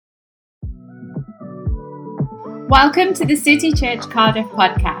Welcome to the City Church Cardiff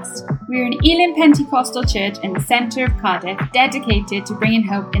podcast. We're an Elim Pentecostal church in the centre of Cardiff, dedicated to bringing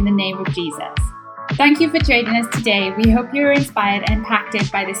hope in the name of Jesus. Thank you for joining us today. We hope you're inspired and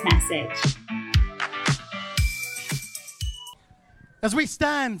impacted by this message. As we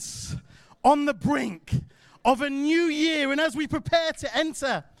stand on the brink of a new year and as we prepare to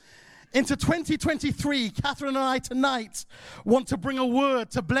enter into 2023, Catherine and I tonight want to bring a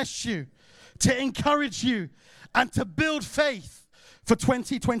word to bless you, to encourage you, and to build faith for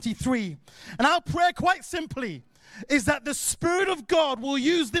 2023. And our prayer, quite simply, is that the Spirit of God will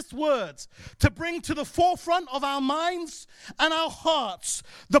use this word to bring to the forefront of our minds and our hearts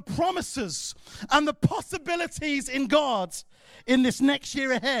the promises and the possibilities in God in this next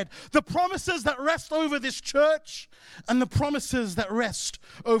year ahead. The promises that rest over this church and the promises that rest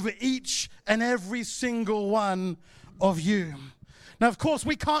over each and every single one of you. Now, of course,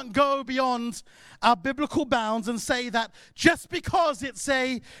 we can't go beyond our biblical bounds and say that just because it's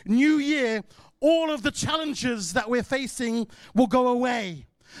a new year, all of the challenges that we're facing will go away.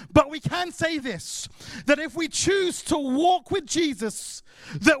 But we can say this, that if we choose to walk with Jesus,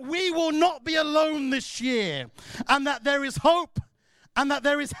 that we will not be alone this year, and that there is hope and that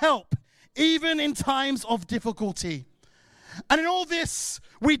there is help, even in times of difficulty. And in all this,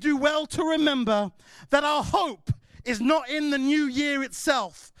 we do well to remember that our hope is not in the new year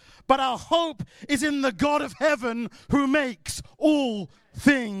itself, but our hope is in the God of heaven who makes all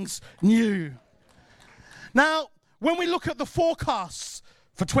things new. Now, when we look at the forecasts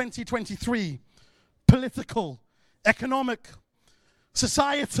for 2023, political, economic,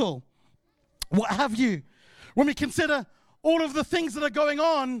 societal, what have you, when we consider all of the things that are going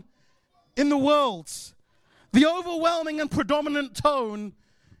on in the world, the overwhelming and predominant tone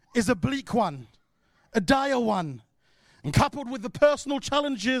is a bleak one, a dire one. And coupled with the personal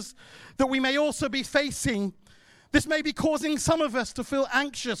challenges that we may also be facing, this may be causing some of us to feel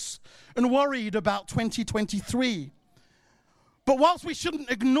anxious and worried about 2023. But whilst we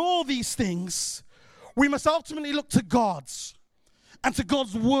shouldn't ignore these things, we must ultimately look to God's and to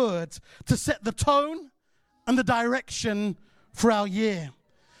God's word to set the tone and the direction for our year.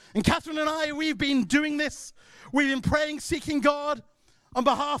 And Catherine and I, we've been doing this. We've been praying, seeking God on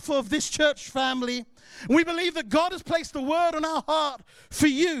behalf of this church family. And we believe that God has placed a word on our heart for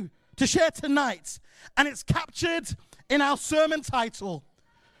you to share tonight. And it's captured in our sermon title,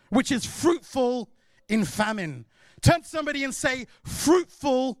 which is Fruitful in Famine. Turn to somebody and say,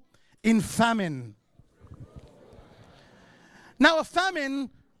 Fruitful in Famine. Now, a famine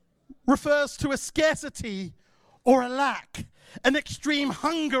refers to a scarcity or a lack, an extreme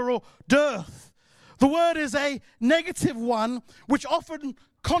hunger or dearth. The word is a negative one, which often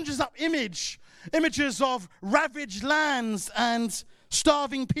conjures up images of ravaged lands and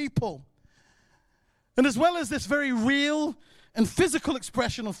starving people. And as well as this very real and physical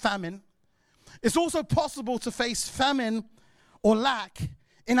expression of famine, it's also possible to face famine or lack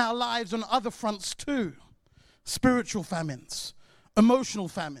in our lives on other fronts too. Spiritual famines, emotional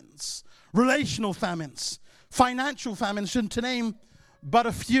famines, relational famines, financial famines, to name but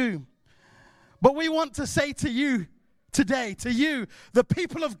a few. But we want to say to you today, to you, the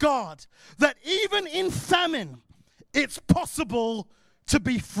people of God, that even in famine, it's possible to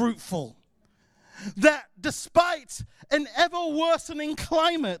be fruitful. That despite an ever worsening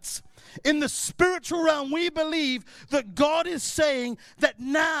climate in the spiritual realm, we believe that God is saying that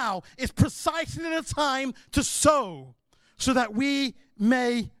now is precisely the time to sow so that we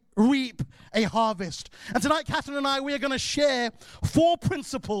may reap a harvest. And tonight, Catherine and I, we are going to share 4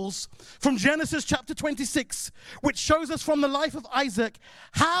 principles from Genesis chapter 26, which shows us from the life of Isaac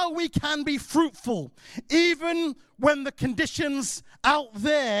how we can be fruitful, even when the conditions out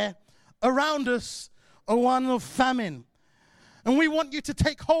there around us are one of famine. And we want you to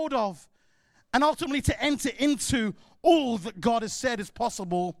take hold of and ultimately to enter into all that God has said is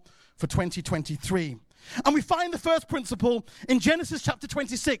possible for 2023. And we find the first principle in Genesis chapter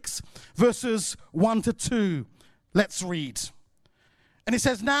 26, verses 1 to 2. Let's read. And it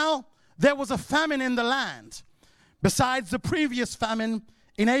says, Now there was a famine in the land, besides the previous famine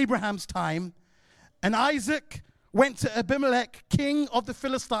in Abraham's time. And Isaac went to Abimelech, king of the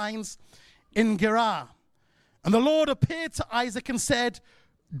Philistines, in Gerar. And the Lord appeared to Isaac and said,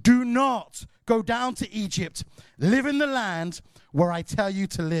 Do not go down to Egypt. Live in the land where I tell you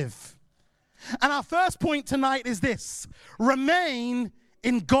to live. And our first point tonight is this: remain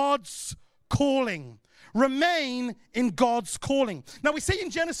in God's calling. Remain in God's calling. Now we see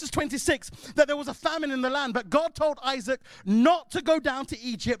in Genesis 26 that there was a famine in the land, but God told Isaac not to go down to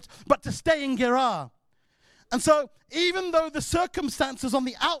Egypt, but to stay in Gerar. And so even though the circumstances on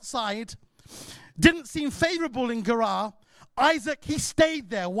the outside didn't seem favorable in Gerar, Isaac, he stayed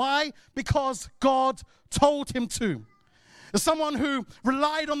there. Why? Because God told him to. As someone who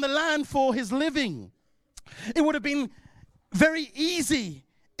relied on the land for his living, it would have been very easy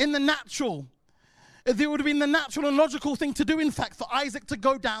in the natural. It would have been the natural and logical thing to do, in fact, for Isaac to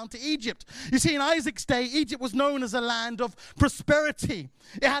go down to Egypt. You see, in Isaac's day, Egypt was known as a land of prosperity.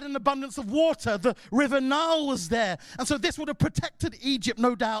 It had an abundance of water. The river Nile was there. And so this would have protected Egypt,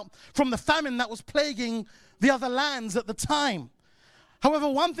 no doubt, from the famine that was plaguing the other lands at the time. However,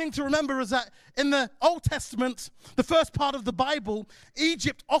 one thing to remember is that in the Old Testament, the first part of the Bible,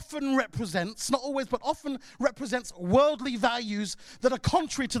 Egypt often represents, not always, but often represents worldly values that are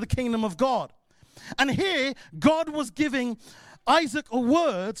contrary to the kingdom of God. And here, God was giving Isaac a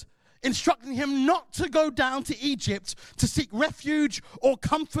word, instructing him not to go down to Egypt to seek refuge or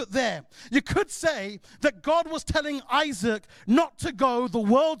comfort there. You could say that God was telling Isaac not to go the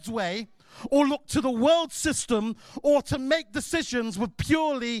world's way, or look to the world system, or to make decisions with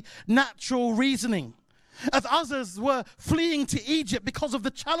purely natural reasoning. As others were fleeing to Egypt because of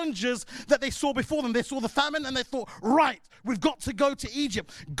the challenges that they saw before them. They saw the famine and they thought, right, we've got to go to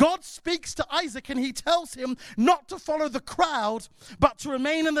Egypt. God speaks to Isaac and he tells him not to follow the crowd, but to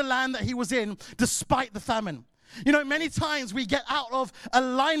remain in the land that he was in despite the famine. You know, many times we get out of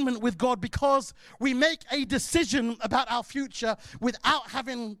alignment with God because we make a decision about our future without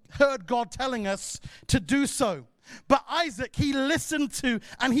having heard God telling us to do so. But Isaac, he listened to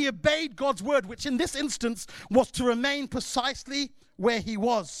and he obeyed God's word, which in this instance was to remain precisely where he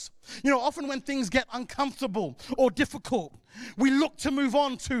was. You know, often when things get uncomfortable or difficult, we look to move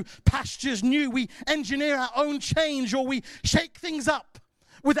on to pastures new. We engineer our own change, or we shake things up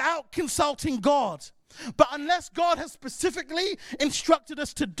without consulting God. But unless God has specifically instructed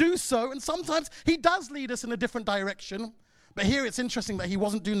us to do so, and sometimes he does lead us in a different direction, but here it's interesting that he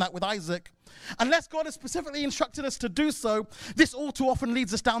wasn't doing that with Isaac. Unless God has specifically instructed us to do so, this all too often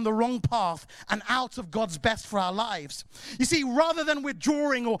leads us down the wrong path and out of God's best for our lives. You see, rather than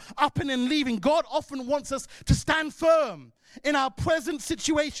withdrawing or upping and leaving, God often wants us to stand firm in our present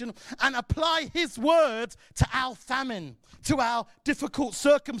situation and apply his word to our famine, to our difficult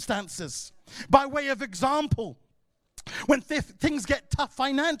circumstances. By way of example, when things get tough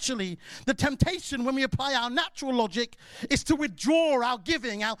financially, the temptation when we apply our natural logic is to withdraw our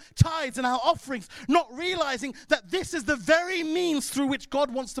giving, our tithes and our offerings, not realizing that this is the very means through which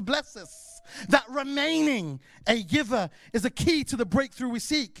God wants to bless us. That remaining a giver is a key to the breakthrough we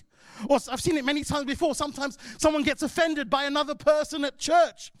seek. Or I've seen it many times before. Sometimes someone gets offended by another person at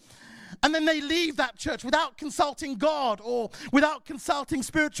church, and then they leave that church without consulting God or without consulting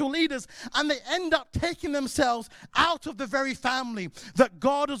spiritual leaders, and they end up taking themselves out of the very family that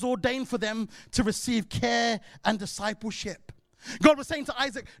God has ordained for them to receive care and discipleship. God was saying to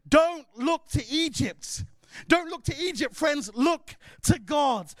Isaac, don't look to Egypt. Don't look to Egypt, friends. Look to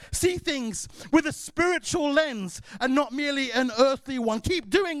God. See things with a spiritual lens and not merely an earthly one. Keep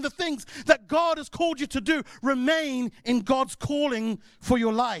doing the things that God has called you to do. Remain in God's calling for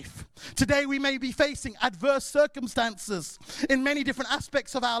your life. Today we may be facing adverse circumstances in many different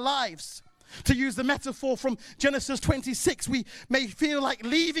aspects of our lives. To use the metaphor from Genesis 26, we may feel like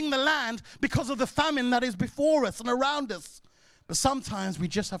leaving the land because of the famine that is before us and around us. But sometimes we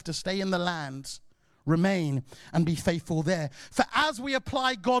just have to stay in the land, remain, and be faithful there. For as we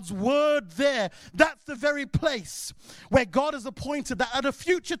apply God's word there, that's the very place where God has appointed that at a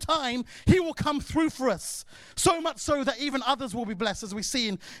future time, he will come through for us. So much so that even others will be blessed, as we see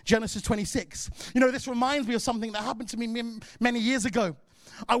in Genesis 26. You know, this reminds me of something that happened to me many years ago.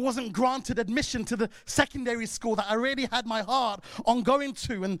 I wasn't granted admission to the secondary school that I really had my heart on going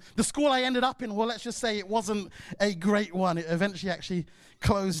to. And the school I ended up in, well, let's just say it wasn't a great one. It eventually actually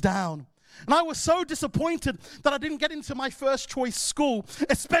closed down. And I was so disappointed that I didn't get into my first choice school,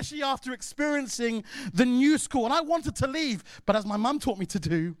 especially after experiencing the new school. And I wanted to leave, but as my mum taught me to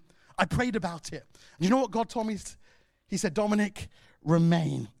do, I prayed about it. And you know what God told me? He said, Dominic,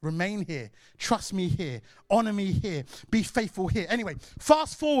 remain here, trust me here, honor me here, be faithful here. Anyway,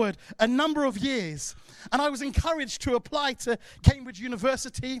 fast forward a number of years, and I was encouraged to apply to Cambridge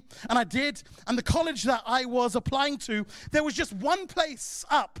University, and I did. And the college that I was applying to, there was just one place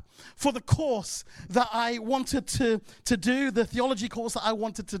up for the course that I wanted to do, the theology course that I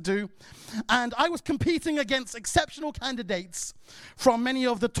wanted to do. And I was competing against exceptional candidates from many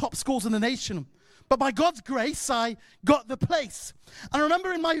of the top schools in the nation. But by God's grace, I got the place. And I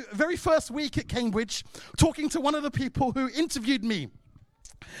remember in my very first week at Cambridge, talking to one of the people who interviewed me.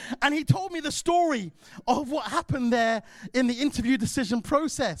 And he told me the story of what happened there in the interview decision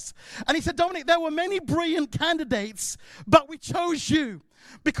process. And he said, Dominic, there were many brilliant candidates, but we chose you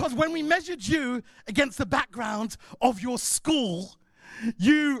because when we measured you against the background of your school,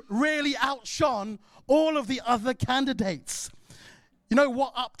 you really outshone all of the other candidates. You know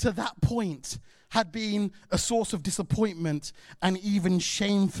what, up to that point had been a source of disappointment and even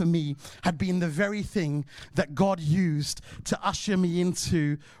shame for me, had been the very thing that God used to usher me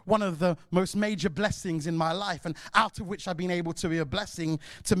into one of the most major blessings in my life, and out of which I've been able to be a blessing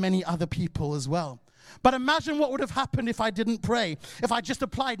to many other people as well. But imagine what would have happened if I didn't pray, if I just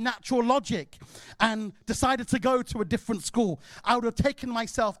applied natural logic and decided to go to a different school. I would have taken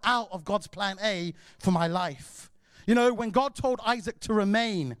myself out of God's plan A for my life. You know, when God told Isaac to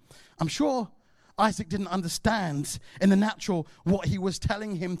remain, I'm sure Isaac didn't understand in the natural what he was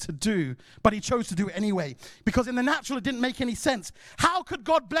telling him to do, but he chose to do it anyway, because in the natural it didn't make any sense. How could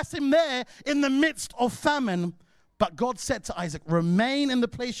God bless him there in the midst of famine? But God said to Isaac, remain in the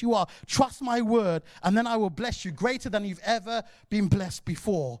place you are, trust my word, and then I will bless you greater than you've ever been blessed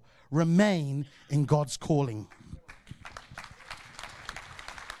before. Remain in God's calling.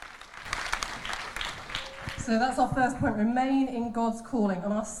 So that's our first point, remain in God's calling.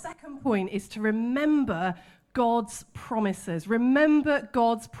 And our second point is to remember God's promises. Remember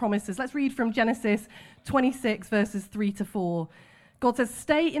God's promises. Let's read from Genesis 26, verses 3 to 4. God says,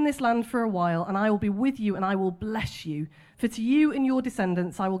 stay in this land for a while, and I will be with you, and I will bless you. For to you and your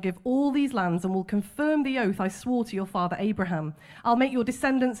descendants I will give all these lands, and will confirm the oath I swore to your father Abraham. I'll make your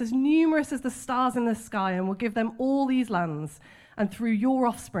descendants as numerous as the stars in the sky, and will give them all these lands. And through your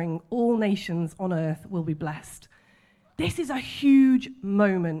offspring, all nations on earth will be blessed. This is a huge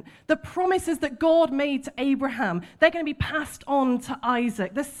moment. The promises that God made to Abraham, they're going to be passed on to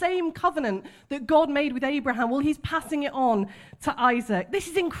Isaac. The same covenant that God made with Abraham, well, he's passing it on to Isaac. This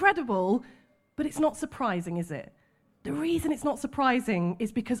is incredible, but it's not surprising, is it? The reason it's not surprising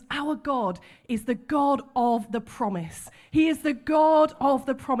is because our God is the God of the promise. He is the God of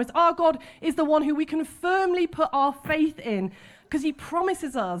the promise. Our God is the one who we can firmly put our faith in, because he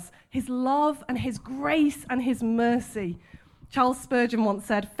promises us his love and his grace and his mercy. Charles Spurgeon once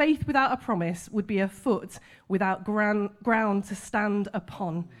said, faith without a promise would be a foot without ground to stand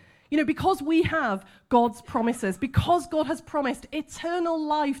upon. You know, because we have God's promises, because God has promised eternal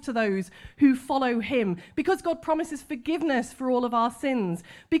life to those who follow him, because God promises forgiveness for all of our sins,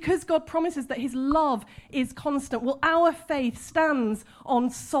 because God promises that his love is constant, well, our faith stands on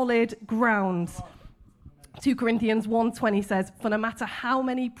solid ground. 2 Corinthians 1:20 says, for no matter how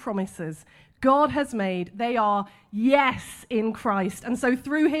many promises God has made, they are yes in Christ. And so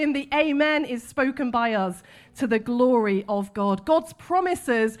through him, the amen is spoken by us to the glory of God. God's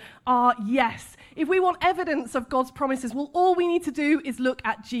promises are yes. If we want evidence of God's promises, well, all we need to do is look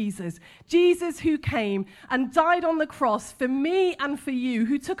at Jesus. Jesus who came and died on the cross for me and for you,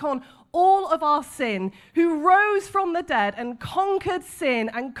 who took on all of our sin, who rose from the dead and conquered sin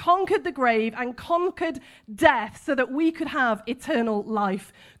and conquered the grave and conquered death so that we could have eternal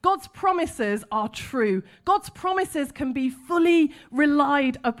life. God's promises are true. God's promises can be fully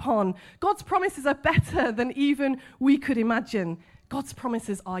relied upon. God's promises are better than even we could imagine. God's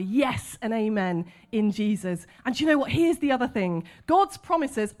promises are yes and amen in Jesus. And do you know what? Here's the other thing. God's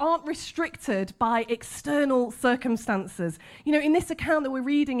promises aren't restricted by external circumstances. You know, in this account that we're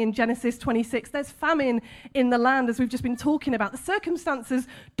reading in Genesis 26, there's famine in the land, as we've just been talking about. The circumstances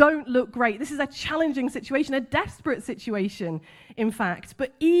don't look great. This is a challenging situation, a desperate situation, in fact.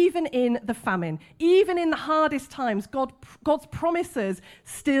 But even in the famine, even in the hardest times, God's promises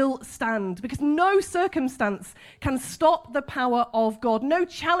still stand, because no circumstance can stop the power of God. No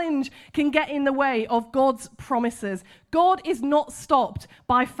challenge can get in the way of God's promises. God is not stopped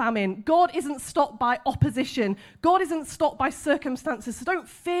by famine. God isn't stopped by opposition. God isn't stopped by circumstances. So don't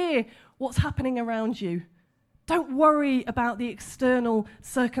fear what's happening around you. Don't worry about the external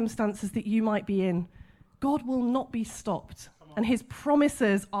circumstances that you might be in. God will not be stopped, and his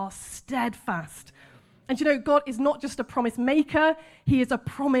promises are steadfast. And you know, God is not just a promise maker, he is a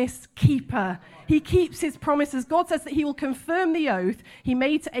promise keeper. He keeps his promises. God says that he will confirm the oath he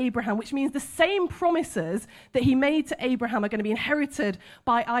made to Abraham, which means the same promises that he made to Abraham are going to be inherited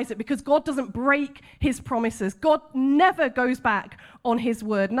by Isaac, because God doesn't break his promises. God never goes back on his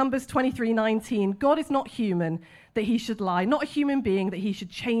word. Numbers 23:19, God is not human that he should lie, not a human being that he should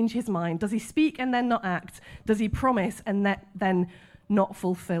change his mind. Does he speak and then not act? Does he promise and then not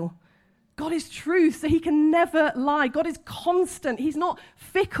fulfill? God is truth, so he can never lie. God is constant. He's not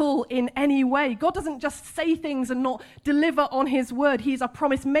fickle in any way. God doesn't just say things and not deliver on his word. He is a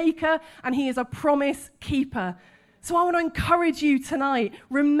promise maker and he is a promise keeper. So I want to encourage you tonight,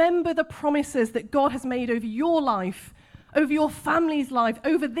 remember the promises that God has made over your life, over your family's life,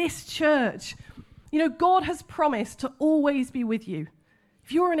 over this church. You know, God has promised to always be with you.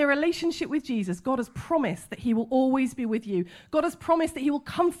 If you're in a relationship with Jesus, God has promised that he will always be with you. God has promised that he will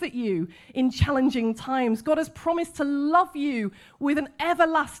comfort you in challenging times. God has promised to love you with an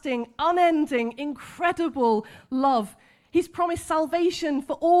everlasting, unending, incredible love. He's promised salvation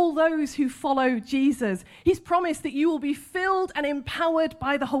for all those who follow Jesus. He's promised that you will be filled and empowered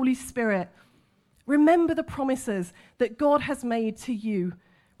by the Holy Spirit. Remember the promises that God has made to you.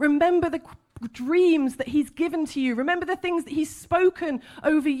 Remember the dreams that he's given to you. Remember the things that he's spoken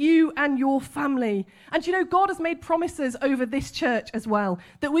over you and your family. And you know, God has made promises over this church as well,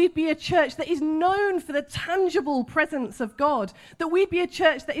 that we'd be a church that is known for the tangible presence of God, that we'd be a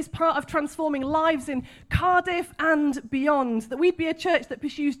church that is part of transforming lives in Cardiff and beyond, that we'd be a church that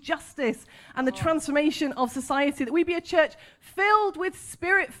pursues justice and the transformation of society, that we'd be a church filled with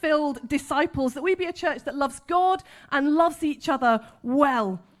spirit-filled disciples, that we'd be a church that loves God and loves each other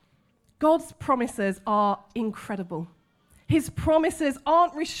well. God's promises are incredible. His promises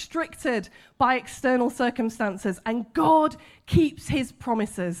aren't restricted by external circumstances, and God keeps his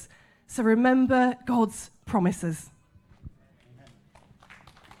promises. So remember God's promises.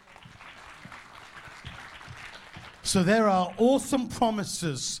 So there are awesome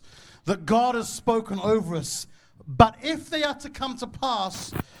promises that God has spoken over us, but if they are to come to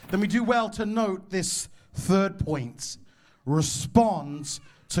pass, then we do well to note this third point: respond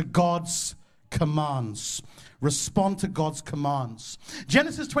to God's commands. Respond to God's commands.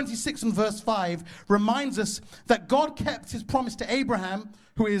 Genesis 26 and verse 5 reminds us that God kept his promise to Abraham,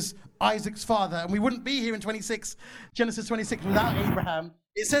 who is Isaac's father. And we wouldn't be here in Genesis 26 without Abraham.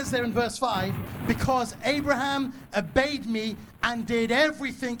 It says there in verse 5, because Abraham obeyed me and did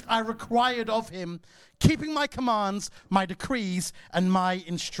everything I required of him, keeping my commands, my decrees, and my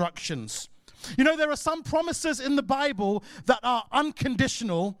instructions. You know, there are some promises in the Bible that are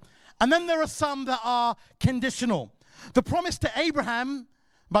unconditional, and then there are some that are conditional. The promise to Abraham,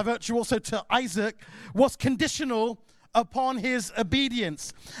 by virtue also to Isaac, was conditional upon his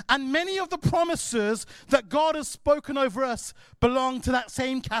obedience. And many of the promises that God has spoken over us belong to that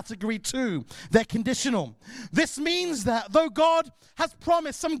same category too. They're conditional. This means that though God has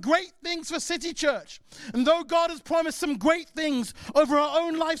promised some great things for City Church, and though God has promised some great things over our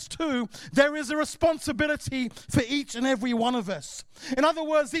own lives too, there is a responsibility for each and every one of us. In other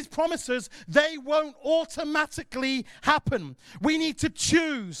words, these promises, they won't automatically happen. We need to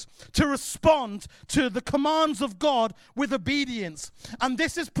choose to respond to the commands of God with obedience. And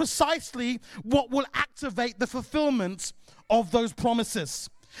this is precisely what will activate the fulfillment of those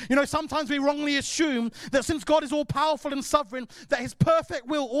promises. You know, sometimes we wrongly assume that since God is all powerful and sovereign, that his perfect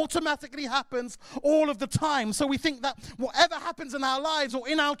will automatically happens all of the time. So we think that whatever happens in our lives or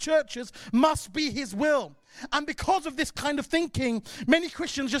in our churches must be his will. And because of this kind of thinking, many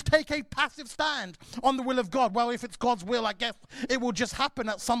Christians just take a passive stand on the will of God. Well, if it's God's will, I guess it will just happen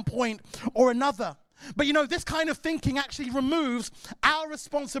at some point or another. But you know, this kind of thinking actually removes our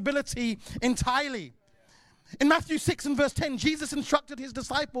responsibility entirely. In Matthew 6 and verse 10, Jesus instructed his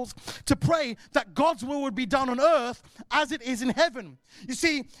disciples to pray that God's will would be done on earth as it is in heaven. You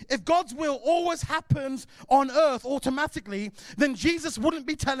see, if God's will always happens on earth automatically, then Jesus wouldn't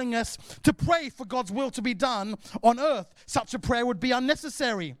be telling us to pray for God's will to be done on earth. Such a prayer would be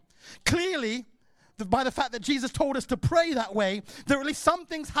unnecessary. Clearly, by the fact that Jesus told us to pray that way, there are at least some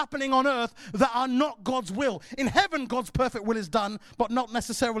things happening on earth that are not God's will. In heaven, God's perfect will is done, but not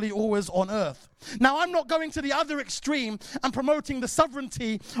necessarily always on earth. Now, I'm not going to the other extreme and promoting the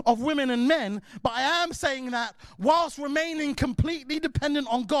sovereignty of women and men, but I am saying that whilst remaining completely dependent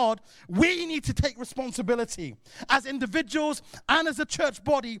on God, we need to take responsibility as individuals and as a church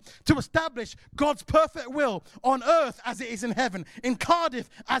body to establish God's perfect will on earth as it is in heaven, in Cardiff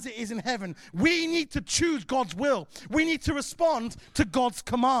as it is in heaven. We need to choose God's will. We need to respond to God's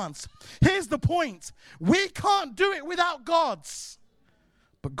commands. Here's the point. We can't do it without God's,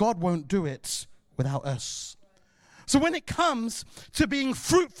 but God won't do it without us. So when it comes to being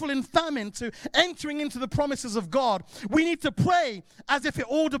fruitful in famine, to entering into the promises of God, we need to pray as if it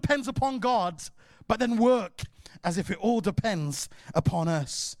all depends upon God, but then work as if it all depends upon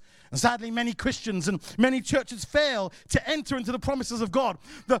us. And sadly, many Christians and many churches fail to enter into the promises of God.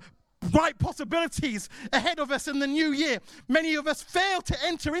 The bright possibilities ahead of us in the new year, many of us fail to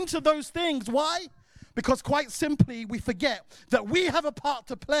enter into those things. Why? because quite simply we forget that we have a part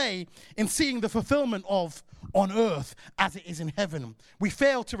to play in seeing the fulfillment of on earth as it is in heaven. We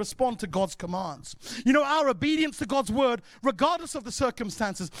fail to respond to God's commands. You know, our obedience to God's word, regardless of the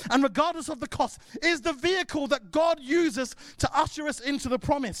circumstances and regardless of the cost, is the vehicle that God uses to usher us into the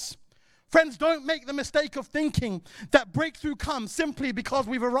promise. Friends, don't make the mistake of thinking that breakthrough comes simply because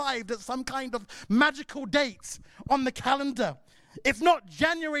we've arrived at some kind of magical date on the calendar. It's not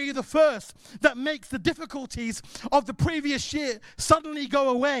January the 1st that makes the difficulties of the previous year suddenly go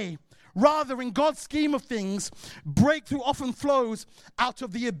away. Rather, in God's scheme of things, breakthrough often flows out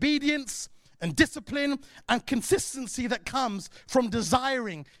of the obedience and discipline and consistency that comes from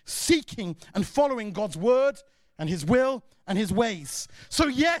desiring, seeking, and following God's word and his will and his ways. So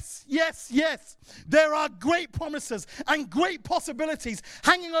yes, there are great promises and great possibilities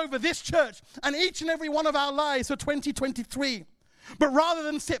hanging over this church and each and every one of our lives for 2023. But rather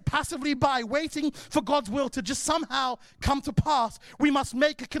than sit passively by waiting for God's will to just somehow come to pass, we must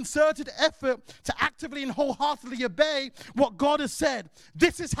make a concerted effort to actively and wholeheartedly obey what God has said.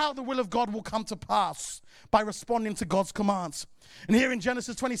 This is how the will of God will come to pass, by responding to God's commands. And here in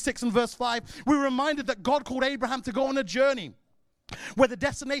Genesis 26 and verse 5, we're reminded that God called Abraham to go on a journey where the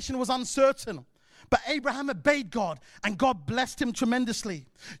destination was uncertain. But Abraham obeyed God, and God blessed him tremendously.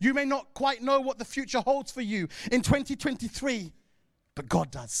 You may not quite know what the future holds for you in 2023, but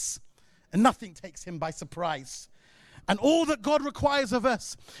God does, and nothing takes him by surprise. And all that God requires of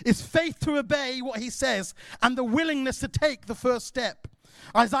us is faith to obey what he says and the willingness to take the first step.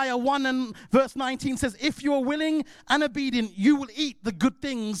 Isaiah 1 and verse 19 says, if you are willing and obedient, you will eat the good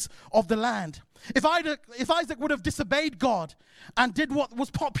things of the land. If Isaac would have disobeyed God and did what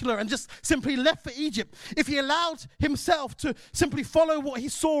was popular and just simply left for Egypt, if he allowed himself to simply follow what he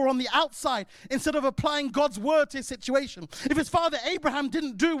saw on the outside instead of applying God's word to his situation, if his father Abraham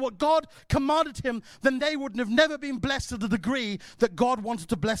didn't do what God commanded him, then they would have never been blessed to the degree that God wanted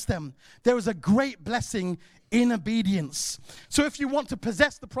to bless them. There is a great blessing in obedience. So if you want to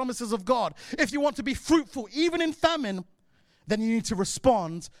possess the promises of God, if you want to be fruitful even in famine, then you need to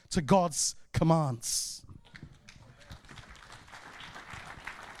respond to God's commands.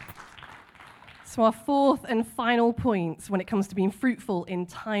 So our fourth and final point when it comes to being fruitful in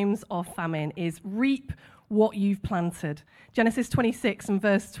times of famine is reap what you've planted. Genesis 26 and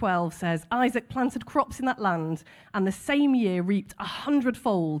verse 12 says, Isaac planted crops in that land and the same year reaped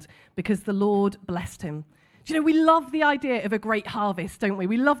 100-fold because the Lord blessed him. Do you know, we love the idea of a great harvest, don't we?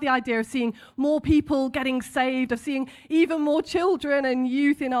 We love the idea of seeing more people getting saved, of seeing even more children and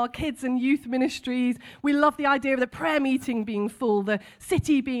youth in our kids and youth ministries. We love the idea of the prayer meeting being full, the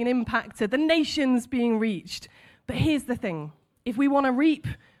city being impacted, the nations being reached. But here's the thing. If we want to reap,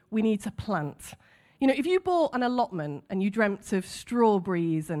 we need to plant. You know, if you bought an allotment and you dreamt of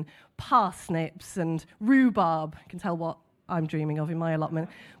strawberries and parsnips and rhubarb, you can tell what I'm dreaming of in my allotment.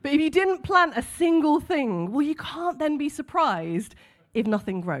 But if you didn't plant a single thing, well, you can't then be surprised if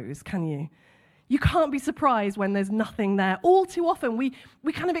nothing grows, can you? You can't be surprised when there's nothing there. All too often, we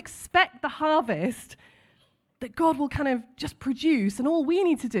kind of expect the harvest that God will kind of just produce, and all we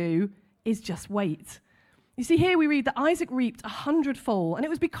need to do is just wait. You see, here we read that Isaac reaped 100-fold, and it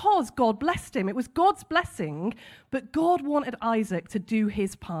was because God blessed him. It was God's blessing, but God wanted Isaac to do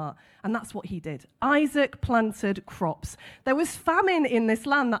his part, and that's what he did. Isaac planted crops. There was famine in this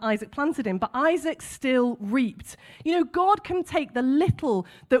land that Isaac planted in, but Isaac still reaped. You know, God can take the little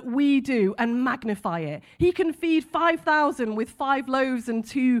that we do and magnify it. He can feed 5,000 with 5 loaves and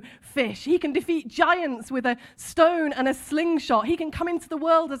 2 fish. He can defeat giants with a stone and a slingshot. He can come into the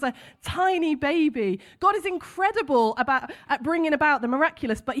world as a tiny baby. God is incredible at bringing about the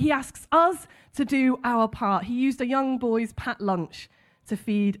miraculous, but he asks us to do our part. He used a young boy's pat lunch to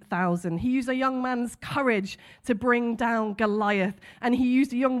feed 1,000. He used a young man's courage to bring down Goliath, and he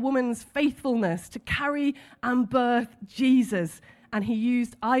used a young woman's faithfulness to carry and birth Jesus. And he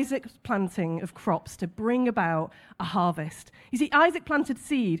used Isaac's planting of crops to bring about a harvest. You see, Isaac planted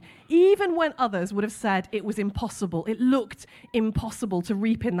seed even when others would have said it was impossible. It looked impossible to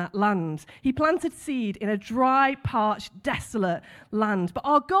reap in that land. He planted seed in a dry, parched, desolate land. But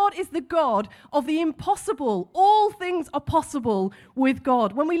our God is the God of the impossible. All things are possible with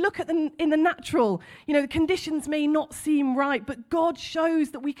God. When we look at in the natural, you know, the conditions may not seem right, but God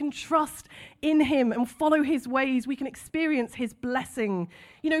shows that we can trust in him and follow his ways. We can experience his blessing blessing.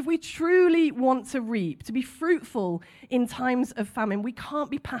 If we truly want to reap, to be fruitful in times of famine, we can't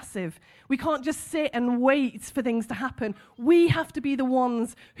be passive. We can't just sit and wait for things to happen. We have to be the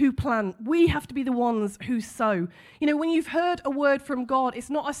ones who plant. We have to be the ones who sow. When you've heard a word from God, it's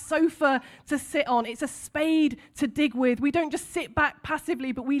not a sofa to sit on. It's a spade to dig with. We don't just sit back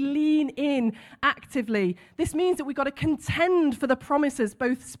passively, but we lean in actively. This means that we've got to contend for the promises,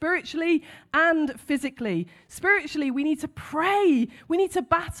 both spiritually and physically. Spiritually, we need to pray. We need to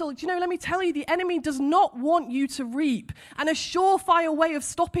battle. Let me tell you, the enemy does not want you to reap. And a surefire way of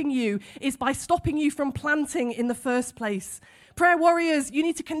stopping you is by stopping you from planting in the first place. Prayer warriors, you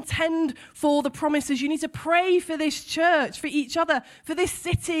need to contend for the promises. You need to pray for this church, for each other, for this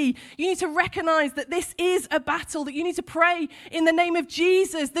city. You need to recognize that this is a battle, that you need to pray in the name of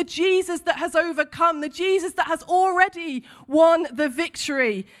Jesus, the Jesus that has overcome, the Jesus that has already won the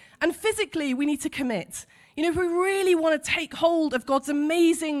victory. And physically, we need to commit. If we really want to take hold of God's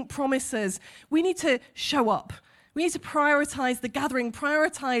amazing promises, we need to show up. We need to prioritize the gathering,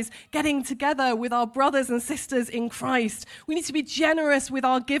 prioritize getting together with our brothers and sisters in Christ. We need to be generous with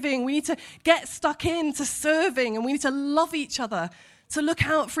our giving. We need to get stuck into serving, and we need to love each other, to look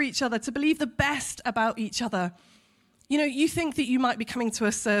out for each other, to believe the best about each other. You think that you might be coming to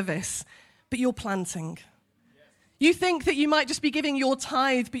a service, but you're planting. You think that you might just be giving your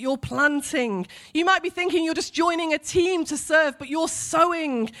tithe, but you're planting. You might be thinking you're just joining a team to serve, but you're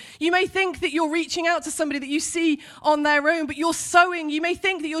sowing. You may think that you're reaching out to somebody that you see on their own, but you're sowing. You may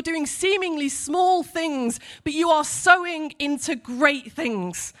think that you're doing seemingly small things, but you are sowing into great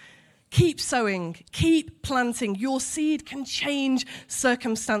things. Keep sowing, keep planting. Your seed can change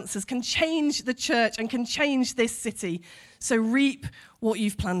circumstances, can change the church, and can change this city. So reap what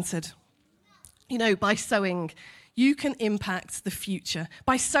you've planted. By sowing, you can impact the future.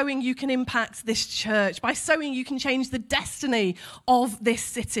 By sowing, you can impact this church. By sowing, you can change the destiny of this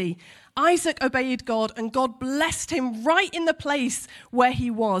city. Isaac obeyed God, and God blessed him right in the place where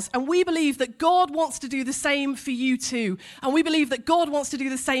he was. And we believe that God wants to do the same for you too. And we believe that God wants to do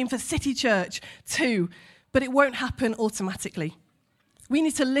the same for City Church too. But it won't happen automatically. We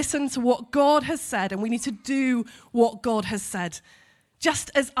need to listen to what God has said, and we need to do what God has said.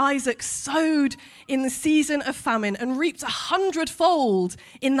 Just as Isaac sowed in the season of famine and reaped 100-fold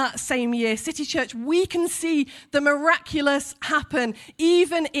in that same year, City Church, we can see the miraculous happen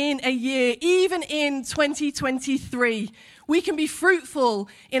even in a year, even in 2023. We can be fruitful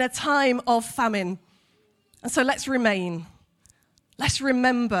in a time of famine. And so let's remain. Let's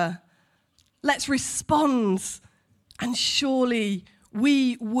remember. Let's respond. And surely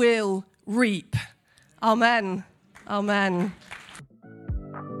we will reap. Amen. Amen.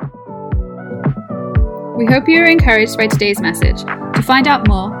 We hope you are encouraged by today's message. To find out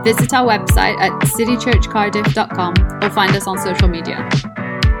more, visit our website at citychurchcardiff.com or find us on social media.